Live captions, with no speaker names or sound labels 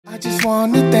just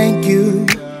wanna thank you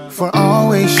for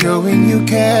always showing you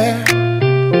care.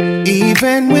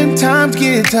 Even when times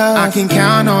get tough, I can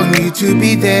count on you to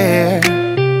be there.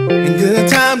 In good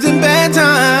times and bad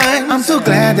times, I'm so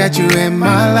glad that you're in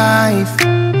my life.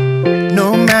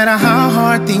 No matter how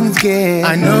hard things get,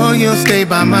 I know you'll stay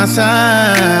by my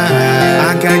side.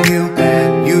 I got you,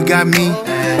 you got me.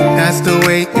 That's the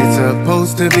way it's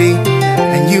supposed to be.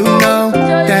 And you know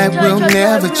that will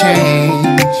never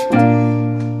change.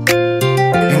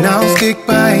 And I'll stick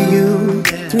by you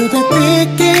through the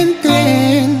thick and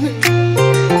thin.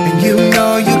 And you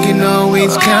know you can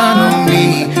always count on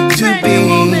me to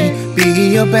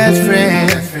be your best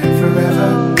friend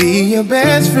forever. Be your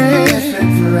best friend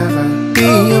forever. Be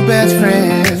your best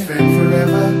friend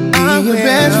forever. Be your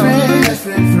best friend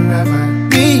forever.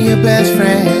 Be your best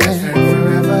friend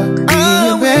forever.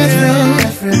 Be your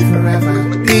best friend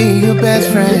forever. Be your best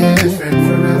friend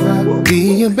forever. Be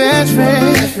your best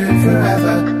friend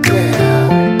forever.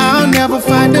 Yeah. I'll never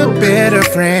find a better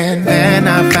friend than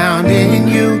I found in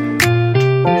you.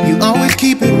 You always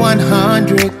keep it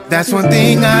 100. That's one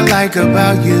thing I like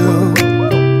about you.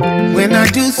 When I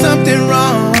do something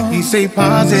wrong, you say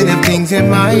positive things in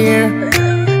my ear.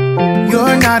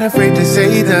 You're not afraid to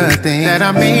say the thing that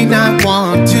I may not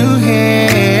want to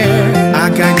hear. I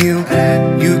got you,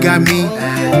 you got me.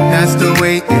 That's the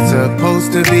way it's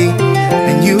supposed to be.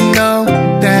 And you know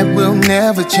that will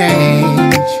never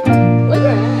change.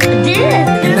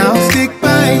 And I'll stick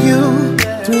by you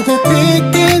through the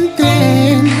thick and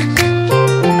thin.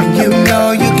 And you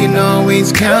know you can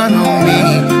always count on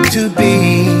me to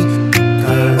be.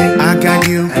 I got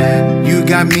you, you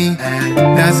got me.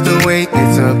 That's the way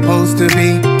it's supposed to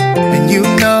be. And you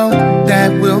know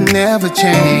that will never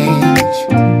change.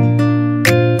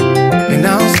 And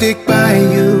I'll stick by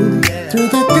you through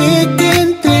the thick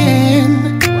and thin.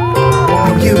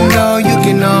 And you know you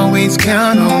can always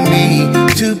count on me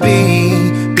to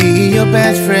be your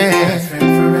best friend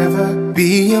forever.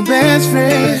 Be your best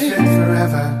friend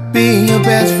forever. Be your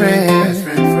best friend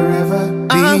forever.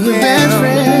 Be your best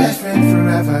friend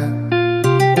forever.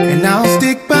 And I'll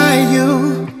stick by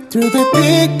you through the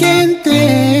thick and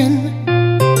thin.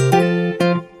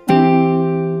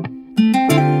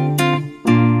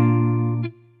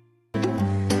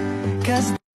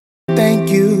 Thank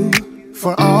you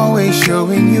for always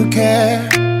showing you care.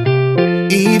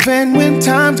 Even when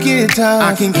times get tough,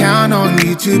 I can count on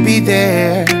you to be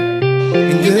there.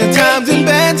 In good times and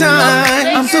bad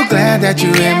times, I'm so glad that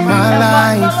you're in my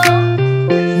life.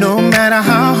 No matter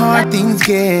how hard things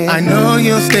get, I know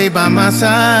you'll stay by my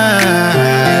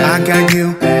side. I got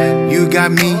you, you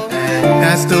got me.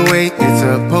 That's the way it's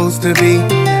supposed to be.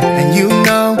 And you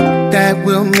know that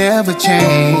will never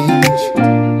change.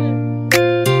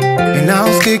 And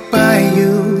I'll stick by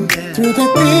you through the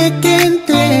thick and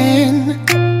thin.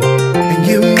 And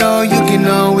you know you can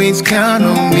always count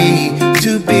on me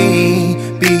to be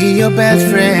your best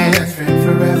friend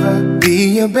forever. Be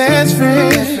your best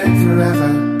friend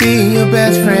forever. Be your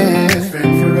best friend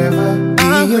forever.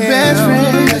 Be your best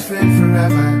friend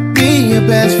forever. Be your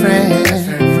best friend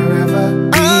forever.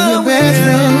 Be your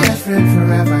best friend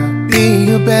forever. Be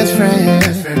your best friend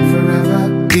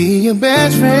forever. Be your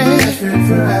best friend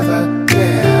forever.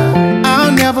 Yeah.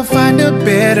 I'll never find a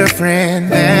better friend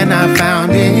than I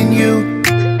found in you.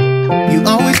 You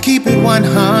always keep it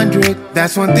 100.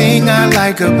 That's one thing I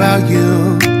like about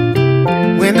you.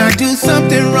 When I do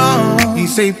something wrong, you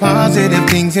say positive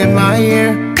things in my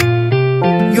ear.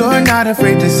 You're not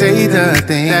afraid to say the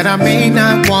thing that I may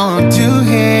not want to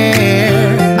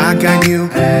hear. I got you,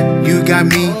 you got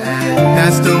me.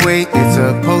 That's the way it's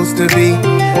supposed to be.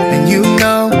 And you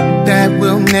know that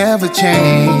will never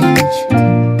change.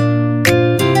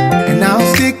 And I'll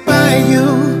stick by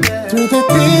you through the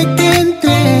thick and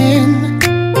thin.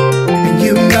 And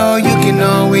you know you can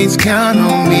always count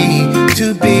on me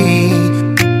to be.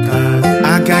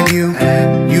 I got you,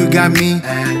 you got me.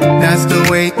 That's the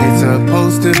way it's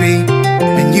supposed to be.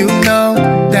 And you know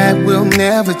that will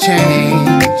never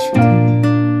change.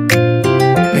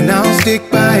 And I'll stick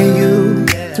by you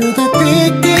through the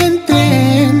thick and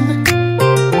thin.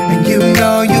 And you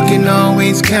know you can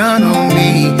always count on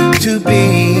me to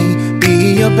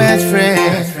be your best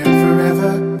friend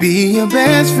forever. Be your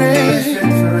best friend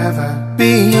forever.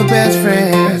 Be your best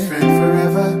friend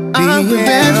forever. Be your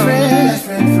best friend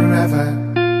forever.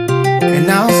 And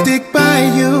I'll stick by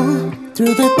you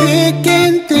through the thick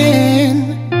and thin.